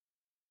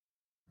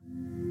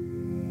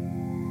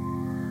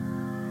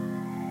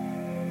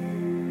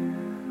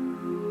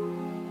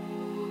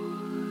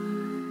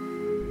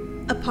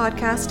a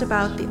podcast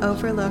about the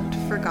overlooked,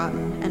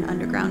 forgotten, and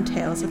underground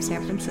tales of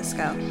San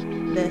Francisco.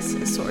 This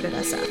is Sorted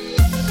SF.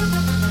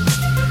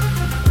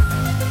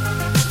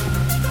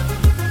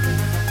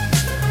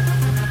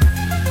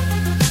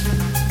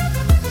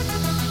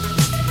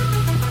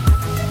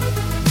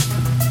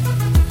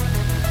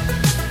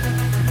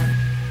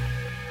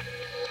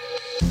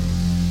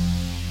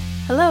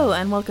 Hello,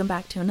 and welcome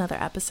back to another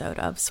episode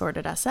of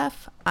Sorted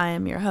SF. I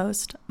am your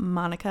host,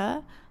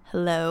 Monica.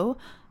 Hello.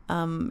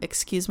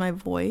 Excuse my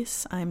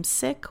voice. I'm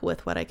sick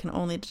with what I can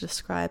only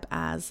describe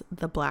as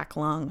the black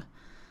lung.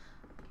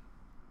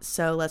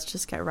 So let's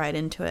just get right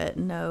into it.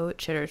 No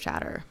chitter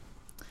chatter.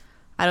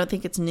 I don't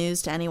think it's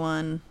news to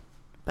anyone,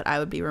 but I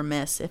would be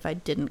remiss if I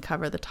didn't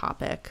cover the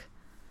topic.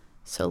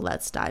 So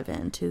let's dive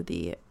into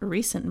the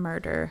recent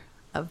murder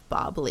of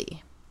Bob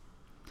Lee.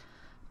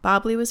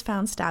 Bob Lee was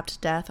found stabbed to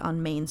death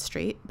on Main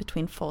Street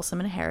between Folsom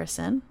and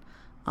Harrison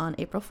on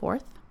April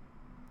 4th.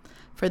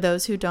 For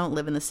those who don't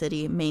live in the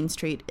city, Main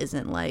Street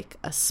isn't like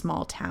a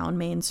small town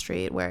Main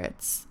Street where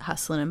it's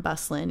hustling and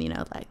bustling,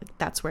 like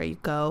that's where you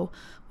go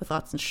with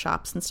lots of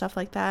shops and stuff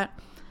like that.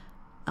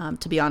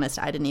 To be honest,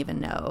 I didn't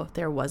even know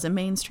there was a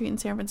Main Street in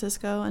San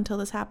Francisco until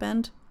this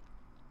happened.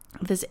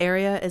 This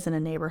area is in a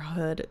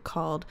neighborhood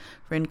called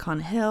Rincon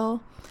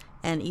Hill.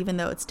 And even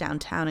though it's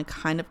downtown and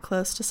kind of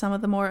close to some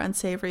of the more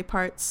unsavory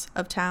parts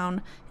of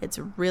town, it's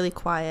really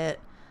quiet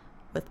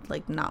with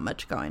like not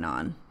much going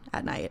on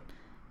at night.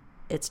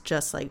 It's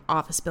just like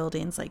office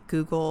buildings like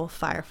Google,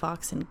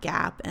 Firefox, and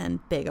Gap,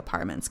 and big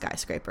apartment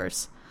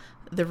skyscrapers.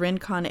 The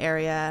Rincon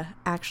area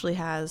actually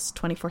has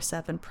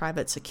 24/7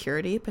 private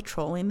security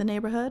patrolling the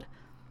neighborhood.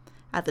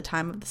 At the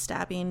time of the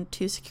stabbing,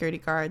 2 security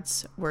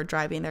guards were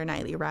driving their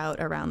nightly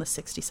route around the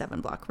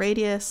 67-block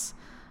radius,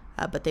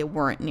 but they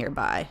weren't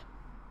nearby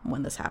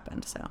when this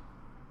happened, so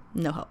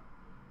no hope.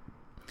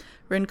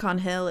 Rincon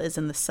Hill is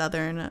in the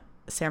southern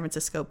San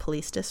Francisco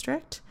Police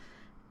District,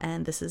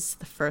 and this is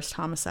the first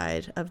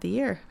homicide of the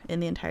year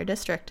in the entire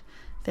district.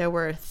 There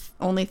were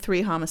only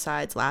 3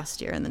 homicides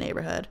last year in the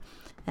neighborhood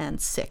and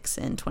 6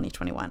 in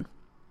 2021.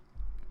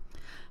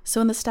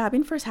 So when the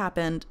stabbing first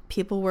happened,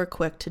 people were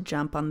quick to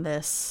jump on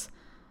this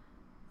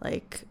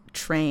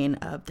train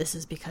of this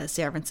is because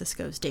San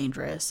Francisco is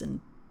dangerous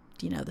and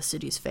the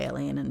city's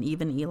failing, and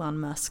even Elon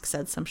Musk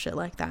said some shit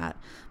like that.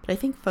 But I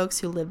think folks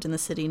who lived in the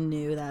city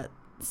knew that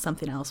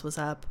something else was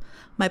up.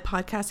 My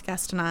podcast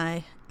guest and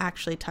I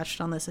actually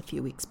touched on this a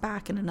few weeks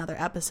back in another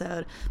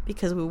episode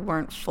because we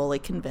weren't fully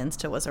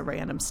convinced it was a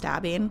random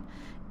stabbing,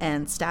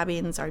 and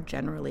stabbings are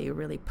generally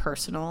really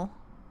personal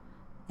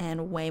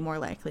and way more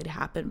likely to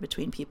happen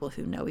between people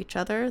who know each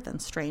other than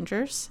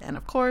strangers. And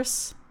of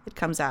course, it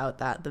comes out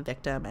that the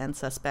victim and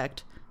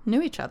suspect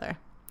knew each other.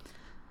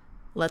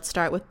 Let's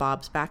start with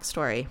Bob's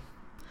backstory.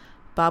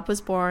 Bob was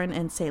born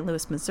in St.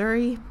 Louis,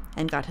 Missouri,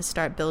 and got his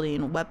start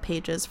building web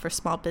pages for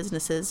small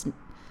businesses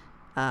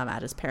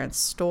at his parents'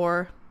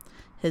 store.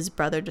 His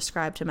brother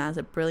described him as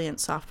a brilliant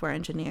software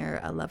engineer,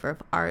 a lover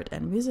of art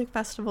and music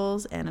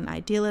festivals, and an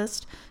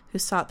idealist who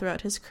sought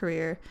throughout his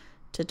career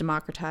to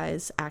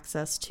democratize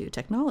access to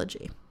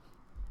technology.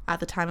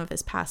 At the time of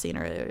his passing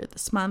earlier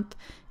this month,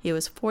 he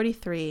was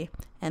 43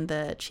 and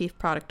the chief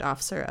product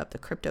officer of the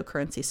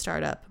cryptocurrency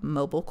startup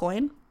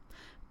MobileCoin.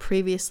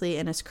 Previously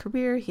in his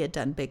career, he had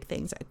done big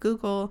things at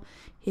Google.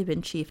 He'd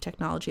been chief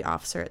technology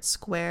officer at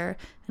Square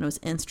and was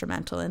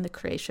instrumental in the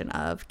creation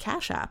of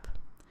Cash App.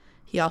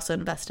 He also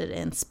invested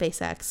in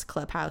SpaceX,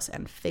 Clubhouse,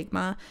 and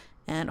Figma.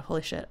 And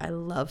holy shit, I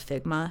love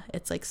Figma.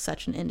 It's like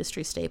such an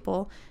industry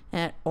staple,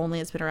 and it only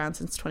has been around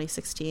since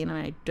 2016, and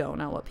I don't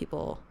know what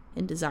people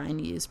in design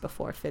used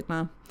before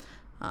Figma.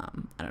 I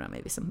don't know,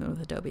 maybe something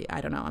with Adobe. I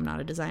don't know, I'm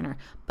not a designer,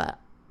 but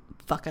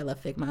fuck, I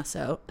love Figma,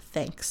 so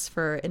thanks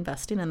for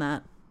investing in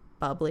that,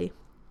 Bob Lee.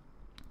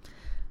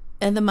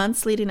 In the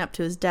months leading up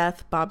to his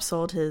death, Bob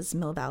sold his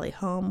Mill Valley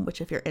home,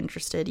 which if you're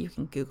interested, you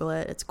can Google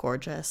it. It's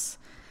gorgeous.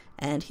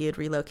 And he had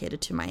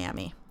relocated to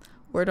Miami.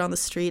 Word on the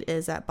street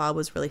is that Bob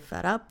was really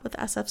fed up with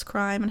SF's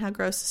crime and how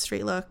gross the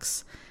street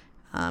looks.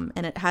 And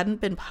it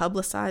hadn't been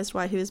publicized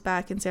why he was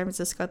back in San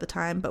Francisco at the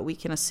time, but we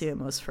can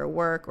assume it was for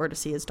work or to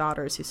see his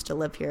daughters who still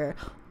live here.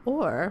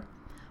 Or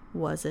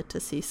was it to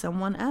see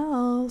someone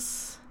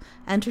else?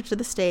 Enter to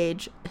the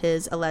stage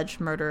his alleged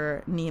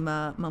murderer,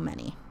 Nima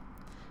Momeni.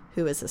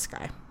 Who is this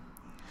guy?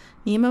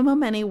 Nima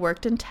Momeni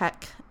worked in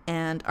tech,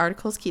 and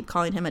articles keep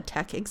calling him a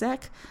tech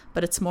exec,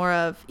 but it's more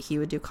of he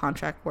would do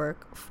contract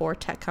work for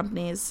tech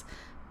companies,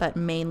 but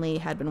mainly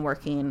had been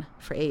working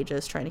for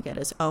ages trying to get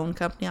his own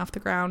company off the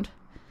ground.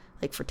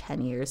 Like for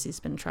 10 years, he's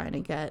been trying to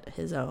get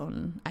his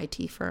own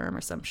IT firm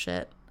or some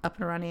shit up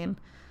and running.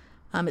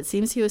 It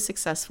seems he was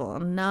successful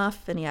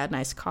enough, and he had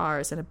nice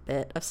cars and a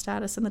bit of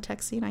status in the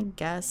tech scene, I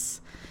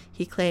guess.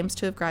 He claims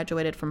to have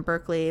graduated from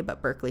Berkeley,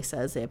 but Berkeley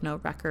says they have no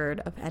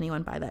record of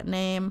anyone by that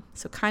name,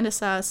 so kind of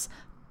sus,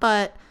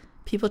 but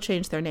people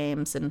change their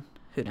names, and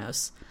who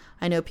knows.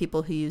 I know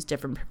people who use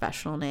different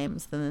professional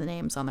names than the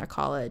names on their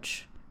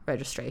college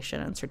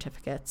registration and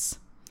certificates.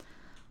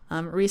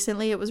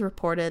 Recently, it was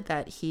reported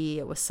that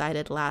he was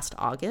cited last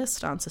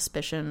August on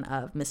suspicion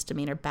of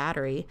misdemeanor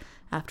battery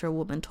after a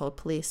woman told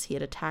police he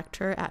had attacked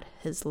her at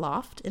his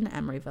loft in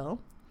Emeryville.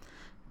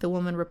 The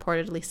woman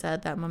reportedly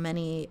said that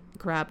Momeni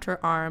grabbed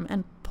her arm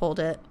and pulled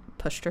it,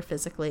 pushed her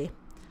physically.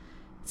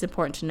 It's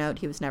important to note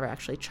he was never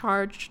actually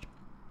charged.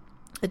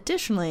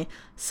 Additionally,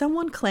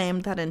 someone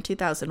claimed that in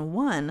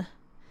 2001,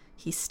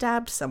 he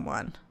stabbed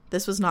someone.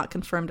 This was not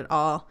confirmed at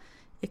all.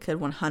 It could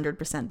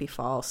 100% be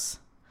false.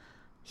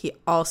 He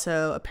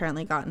also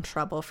apparently got in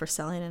trouble for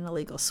selling an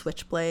illegal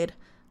switchblade.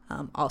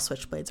 All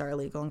switchblades are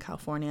illegal in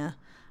California.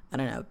 I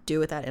don't know. Do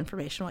with that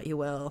information what you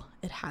will.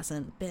 It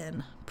hasn't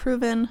been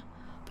proven,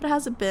 but it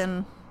hasn't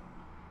been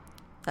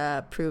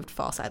proved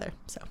false either.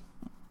 So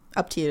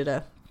up to you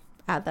to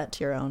add that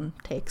to your own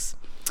takes.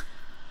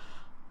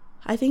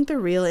 I think the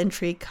real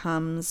intrigue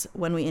comes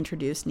when we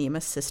introduce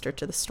Nima's sister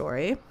to the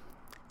story.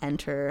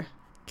 Enter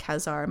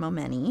Kazar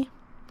Momeni.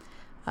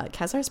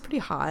 Kazar's pretty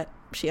hot.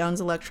 She owns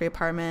a luxury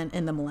apartment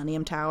in the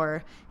Millennium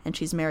Tower, and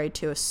she's married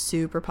to a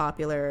super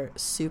popular,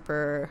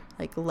 super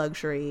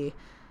luxury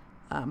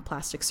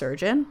plastic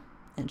surgeon,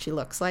 and she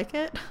looks like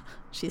it.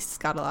 She's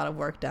got a lot of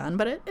work done,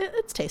 but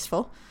it's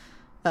tasteful.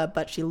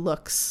 But she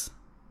looks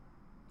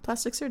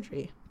plastic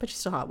surgery, but she's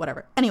still hot,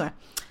 whatever. Anyway,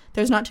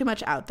 there's not too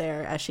much out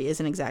there, as she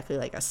isn't exactly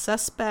a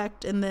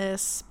suspect in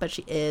this, but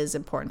she is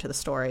important to the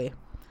story.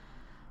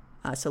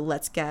 So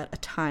let's get a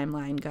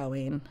timeline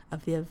going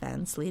of the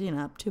events leading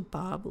up to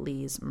Bob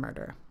Lee's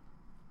murder.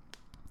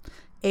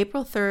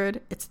 April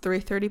 3rd, it's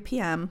 3:30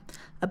 p.m.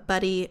 A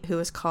buddy who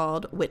is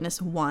called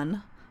Witness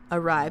 1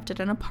 arrived at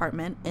an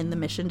apartment in the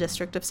Mission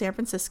District of San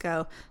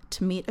Francisco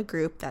to meet a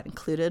group that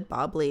included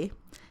Bob Lee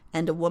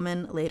and a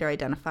woman later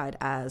identified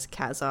as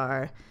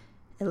Kazar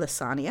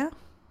Elisania.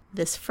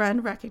 This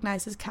friend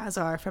recognizes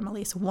Kazar from at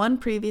least one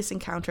previous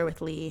encounter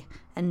with Lee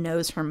and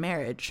knows her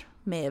marriage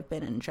may have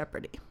been in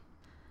jeopardy.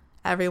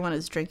 Everyone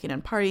is drinking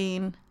and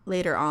partying.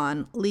 Later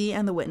on, Lee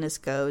and the witness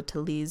go to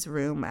Lee's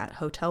room at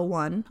Hotel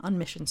 1 on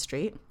Mission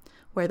Street,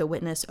 where the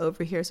witness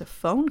overhears a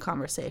phone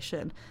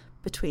conversation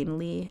between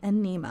Lee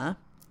and Nima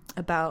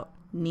about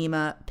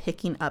Nima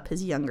picking up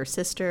his younger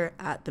sister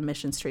at the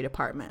Mission Street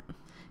apartment.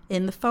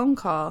 In the phone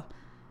call,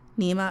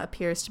 Nima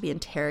appears to be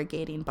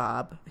interrogating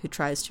Bob, who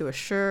tries to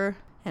assure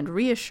and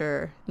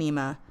reassure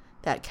Nima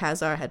that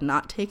Kazar had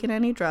not taken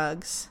any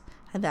drugs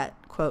and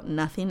that, quote,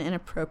 nothing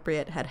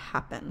inappropriate had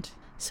happened.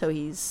 So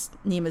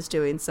Nima's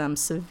doing some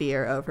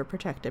severe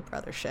overprotective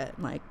brother shit.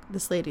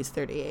 This lady's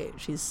 38.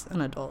 She's an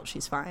adult.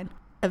 She's fine.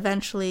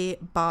 Eventually,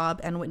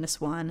 Bob and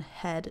Witness 1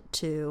 head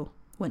to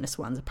Witness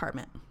 1's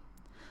apartment.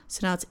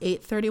 So now it's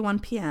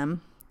 8:31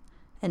 p.m.,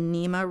 and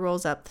Nima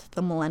rolls up to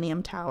the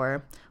Millennium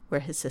Tower where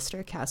his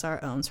sister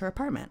Kazar owns her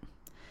apartment.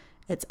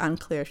 It's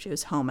unclear if she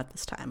was home at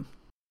this time.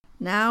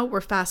 Now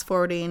we're fast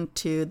forwarding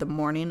to the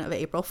morning of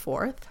April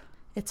 4th.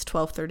 It's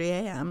 12:30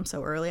 a.m.,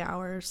 so early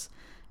hours,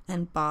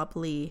 and Bob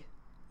Lee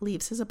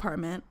leaves his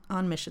apartment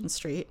on Mission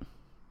Street,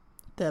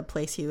 the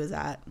place he was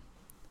at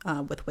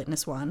with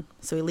Witness 1.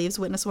 So he leaves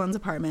Witness 1's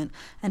apartment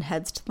and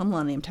heads to the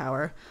Millennium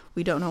Tower.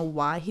 We don't know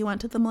why he went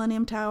to the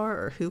Millennium Tower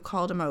or who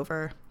called him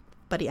over,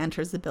 but he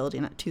enters the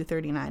building at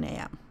 2:39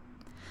 a.m.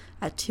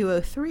 At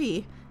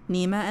 2:03,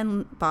 Nima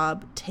and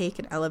Bob take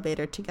an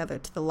elevator together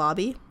to the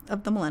lobby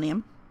of the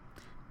Millennium.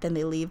 Then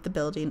they leave the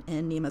building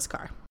in Nima's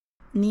car.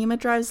 Nima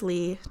drives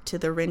Lee to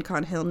the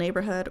Rincon Hill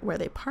neighborhood where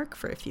they park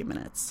for a few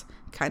minutes,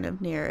 kind of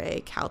near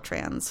a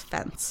Caltrans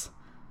fence.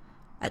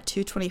 At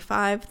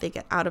 2:25, they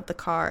get out of the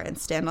car and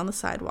stand on the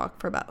sidewalk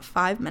for about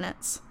 5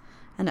 minutes.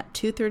 And at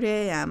 2:30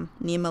 a.m.,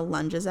 Nima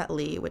lunges at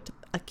Lee with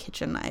a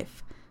kitchen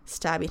knife,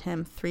 stabbing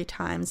him 3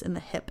 times in the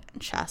hip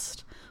and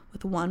chest,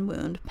 with one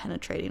wound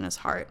penetrating his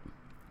heart.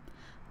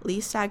 Lee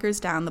staggers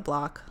down the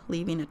block,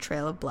 leaving a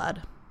trail of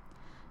blood.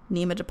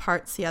 Nima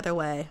departs the other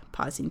way,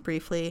 pausing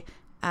briefly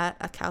at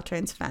a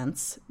Caltrans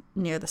fence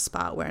near the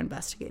spot where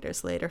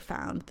investigators later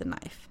found the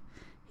knife.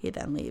 He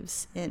then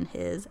leaves in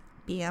his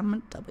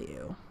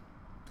BMW.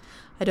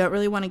 I don't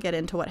really want to get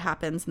into what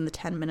happens in the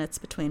 10 minutes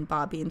between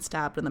Bob being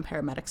stabbed and the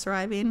paramedics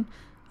arriving.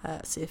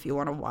 So if you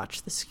want to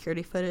watch the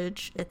security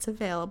footage, it's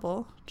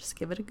available. Just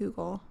give it a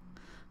Google.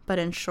 But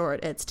in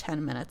short, it's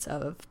 10 minutes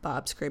of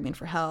Bob screaming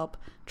for help,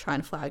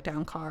 trying to flag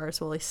down cars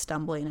while he's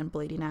stumbling and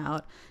bleeding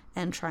out,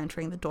 and trying to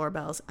ring the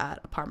doorbells at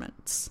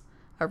apartments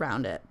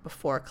around it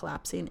before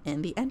collapsing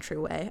in the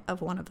entryway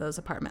of one of those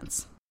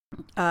apartments.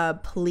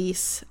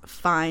 Police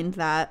find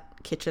that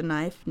kitchen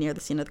knife near the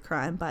scene of the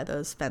crime by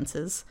those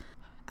fences.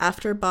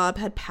 After Bob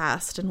had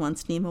passed and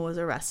once Nima was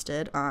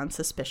arrested on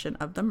suspicion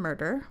of the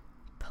murder,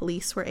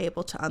 police were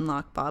able to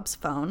unlock Bob's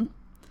phone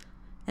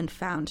and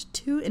found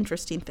 2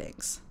 interesting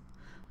things.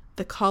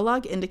 The call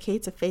log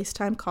indicates a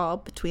FaceTime call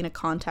between a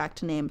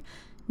contact named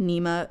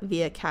Nima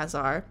via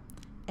Kazar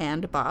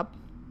and Bob,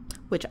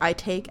 which I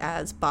take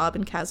as Bob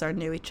and Kazar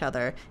knew each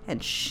other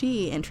and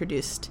she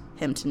introduced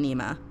him to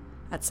Nima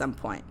at some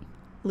point.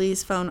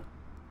 Lee's phone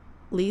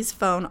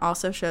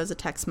also shows a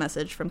text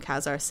message from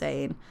Kazar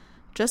saying,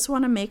 "Just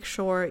want to make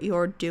sure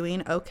you're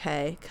doing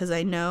okay, because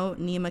I know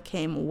Nima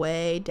came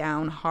way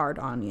down hard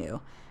on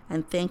you,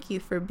 And thank you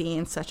for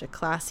being such a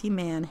classy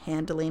man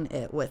handling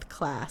it with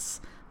class.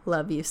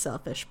 Love you,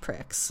 selfish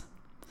pricks.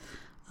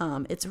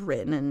 It's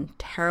written in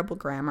terrible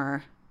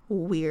grammar,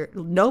 weird,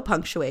 no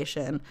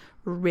punctuation,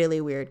 really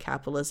weird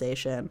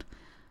capitalization.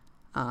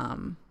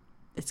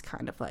 It's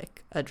kind of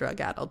like a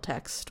drug-addled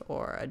text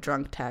or a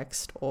drunk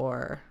text,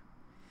 or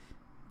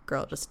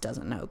girl just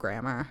doesn't know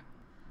grammar.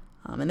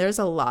 And there's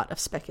a lot of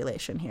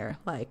speculation here,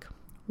 like,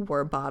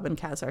 were Bob and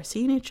Kazar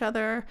seeing each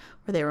other?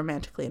 Were they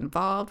romantically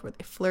involved? Were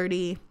they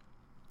flirty?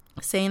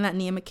 Saying that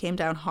Nima came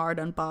down hard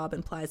on Bob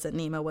implies that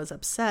Nima was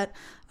upset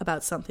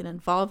about something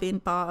involving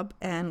Bob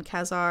and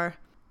Kazar.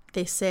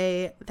 They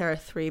say there are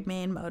 3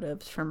 main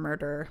motives for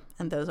murder,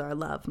 and those are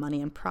love,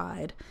 money, and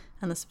pride.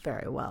 And this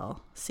very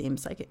well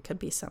seems like it could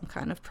be some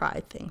kind of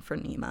pride thing for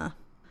Nima.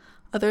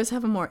 Others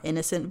have a more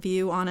innocent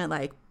view on it,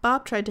 like,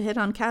 Bob tried to hit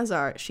on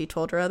Kazar. She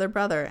told her other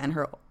brother, and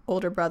her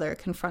older brother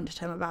confronted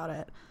him about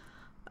it.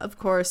 Of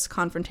course,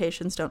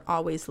 confrontations don't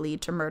always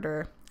lead to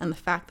murder, and the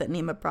fact that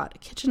Nima brought a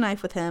kitchen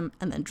knife with him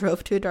and then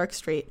drove to a dark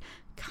street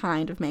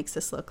kind of makes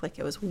this look like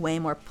it was way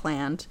more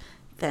planned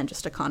than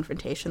just a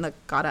confrontation that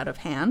got out of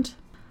hand.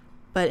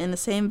 But in the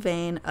same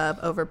vein of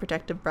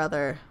overprotective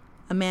brother,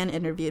 a man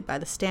interviewed by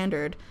The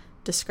Standard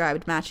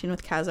described matching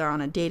with Kazar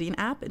on a dating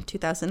app in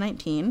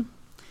 2019.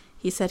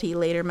 He said he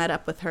later met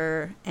up with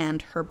her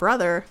and her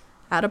brother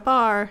at a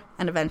bar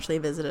and eventually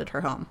visited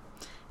her home.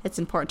 It's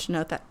important to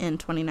note that in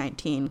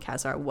 2019,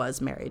 Kazar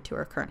was married to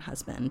her current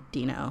husband,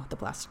 Dino, the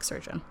plastic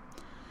surgeon.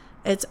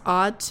 It's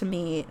odd to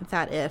me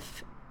that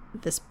if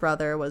this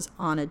brother was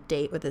on a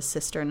date with his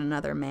sister and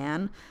another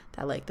man,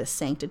 that, like, the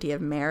sanctity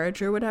of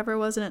marriage or whatever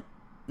wasn't,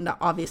 no,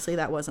 obviously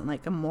that wasn't,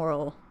 like, of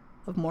moral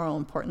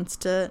importance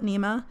to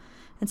Nima.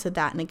 And so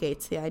that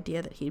negates the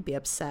idea that he'd be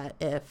upset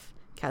if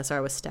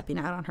Kazar was stepping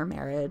out on her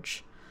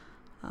marriage,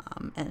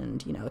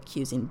 and, you know,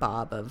 accusing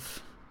Bob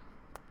of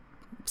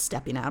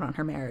stepping out on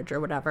her marriage or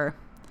whatever.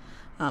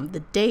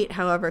 The date,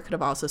 however, could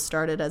have also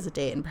started as a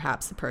date, and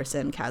perhaps the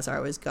person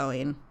Kazar was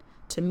going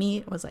to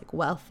meet was, like,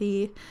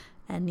 wealthy,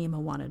 and Nima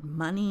wanted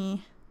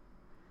money.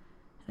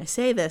 And I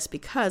say this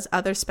because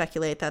others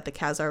speculate that the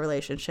Kazar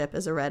relationship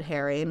is a red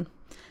herring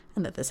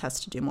and that this has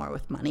to do more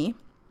with money.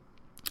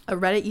 A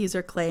Reddit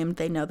user claimed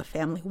they know the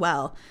family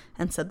well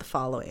and said the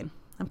following.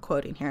 I'm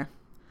quoting here.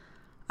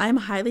 I am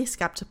highly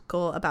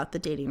skeptical about the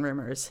dating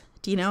rumors.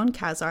 Dino and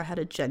Kazar had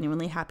a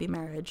genuinely happy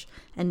marriage,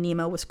 and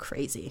Nima was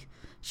crazy.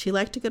 She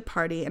liked a good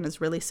party and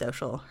is really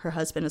social. Her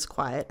husband is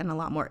quiet and a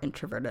lot more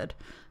introverted.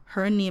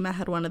 Her and Nima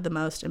had one of the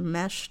most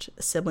enmeshed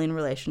sibling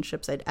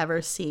relationships I'd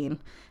ever seen,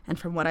 and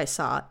from what I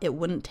saw, it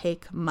wouldn't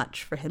take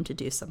much for him to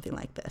do something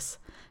like this,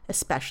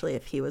 especially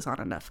if he was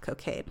on enough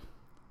cocaine.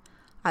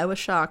 I was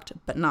shocked,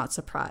 but not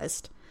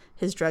surprised.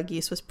 His drug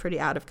use was pretty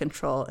out of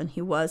control, and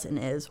he was and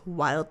is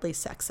wildly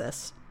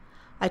sexist.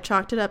 I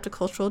chalked it up to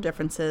cultural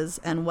differences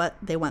and what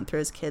they went through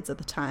as kids at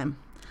the time.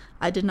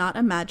 I did not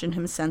imagine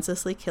him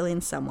senselessly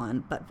killing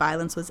someone, but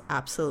violence was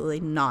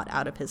absolutely not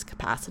out of his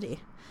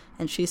capacity.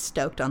 And she's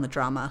stoked on the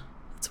drama.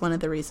 It's one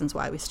of the reasons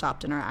why we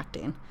stopped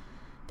interacting.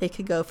 They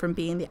could go from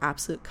being the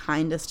absolute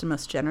kindest and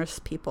most generous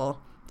people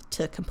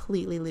to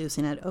completely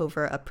losing it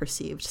over a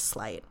perceived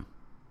slight.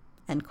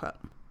 End quote.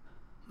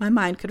 My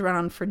mind could run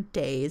on for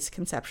days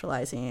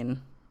conceptualizing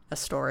a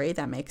story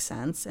that makes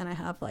sense, and I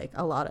have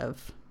a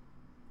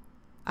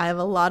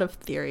lot of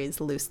theories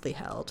loosely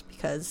held,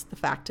 because the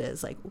fact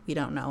is, we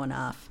don't know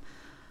enough.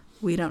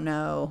 We don't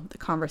know the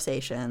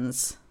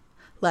conversations.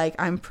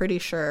 I'm pretty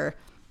sure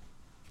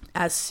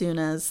as soon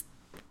as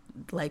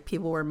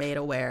people were made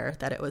aware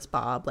that it was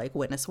Bob,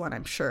 witness one,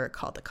 I'm sure,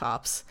 called the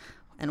cops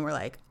and were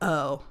like,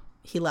 oh,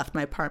 he left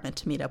my apartment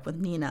to meet up with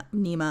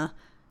Nima.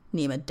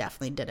 Nima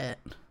definitely did it.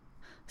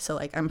 So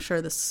I'm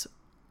sure the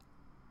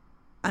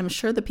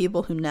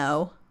people who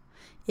know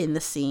in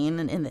the scene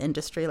and in the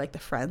industry, the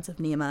friends of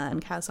Nima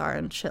and Kazar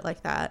and shit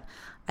like that,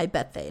 I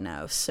bet they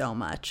know so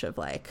much of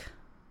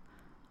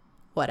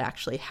what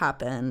actually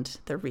happened,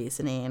 the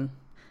reasoning,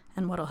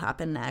 and what'll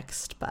happen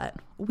next. But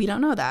we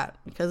don't know that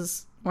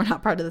because we're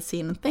not part of the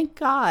scene, and thank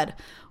God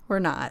we're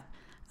not,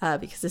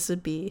 because this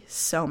would be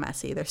so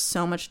messy. There's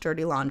so much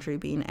dirty laundry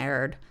being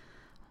aired.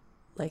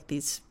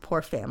 These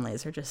poor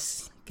families are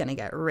just gonna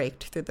get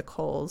raked through the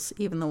coals,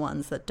 even the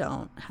ones that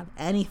don't have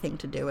anything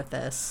to do with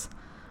this.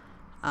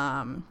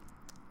 But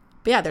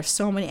yeah, there's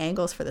so many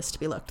angles for this to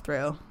be looked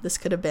through. This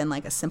could have been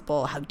a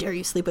simple, how dare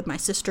you sleep with my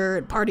sister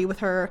and party with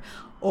her?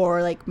 Or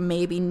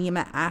maybe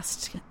Nima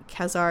asked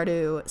Kazar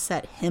to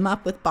set him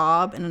up with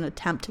Bob in an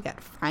attempt to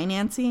get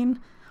financing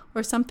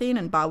or something.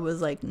 And Bob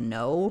was like,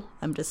 no,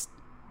 I'm just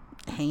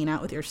hanging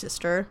out with your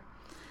sister.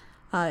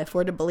 If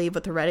we're to believe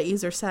what the Reddit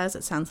user says,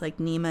 it sounds like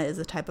Nima is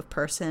the type of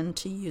person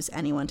to use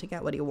anyone to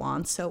get what he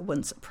wants. So it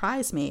wouldn't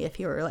surprise me if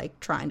he were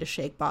trying to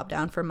shake Bob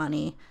down for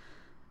money.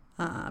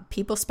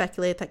 People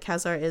speculate that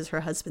Kazar is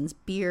her husband's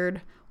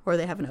beard, or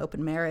they have an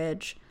open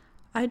marriage.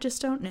 I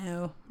just don't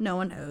know. No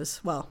one knows.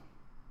 Well,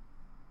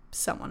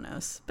 someone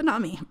knows, but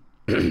not me.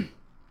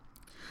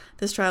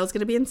 This trial is going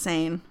to be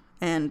insane.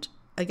 And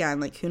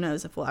again, who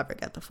knows if we'll ever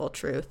get the full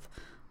truth.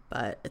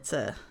 But it's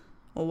a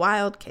A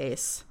wild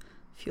case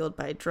fueled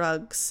by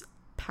drugs,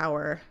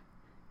 power,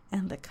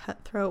 and the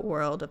cutthroat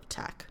world of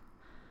tech.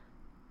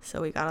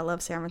 So we gotta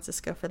love San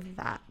Francisco for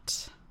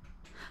that.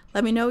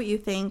 Let me know what you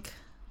think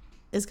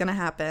is gonna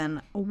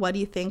happen. What do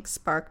you think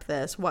sparked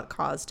this? What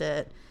caused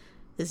it?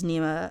 Is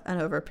Nima an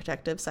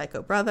overprotective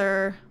psycho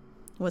brother?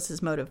 Was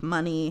his motive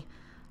money?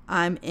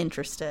 I'm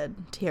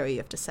interested to hear what you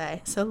have to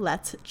say. So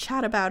let's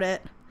chat about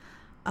it.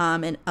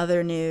 In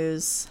other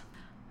news,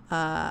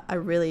 I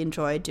really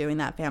enjoyed doing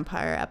that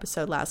vampire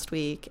episode last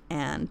week,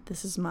 and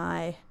this is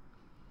my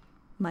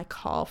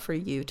call for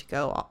you to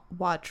go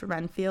watch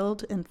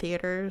Renfield in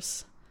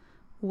theaters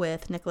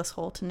with Nicholas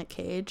Hoult and Nick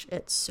Cage.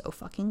 It's so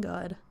fucking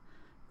good.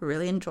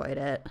 Really enjoyed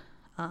it.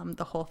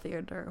 The whole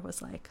theater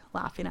was like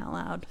laughing out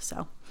loud.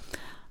 So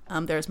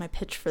there's my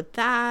pitch for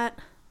that.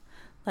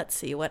 Let's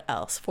see, what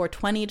else?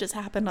 420 just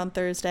happened on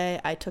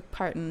Thursday. I took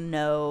part in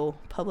no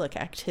public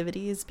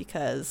activities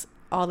because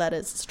all that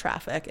is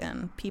traffic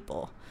and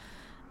people.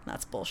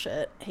 That's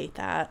bullshit. Hate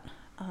that.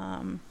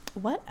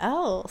 What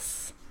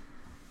else?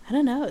 I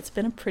don't know. It's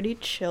been a pretty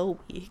chill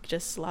week.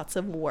 Just lots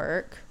of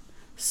work.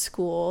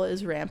 School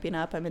is ramping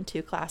up. I'm in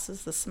 2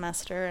 classes this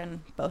semester,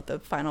 and both the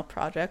final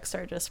projects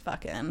are just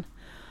fucking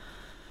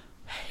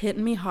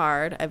hitting me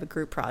hard. I have a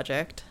group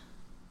project,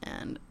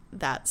 and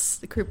that's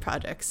the group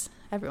projects.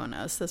 Everyone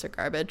knows those are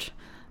garbage.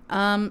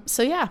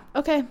 So yeah,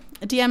 okay.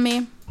 DM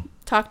me,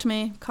 talk to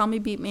me, call me,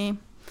 beat me.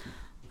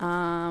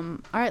 All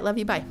right, love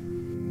you, bye.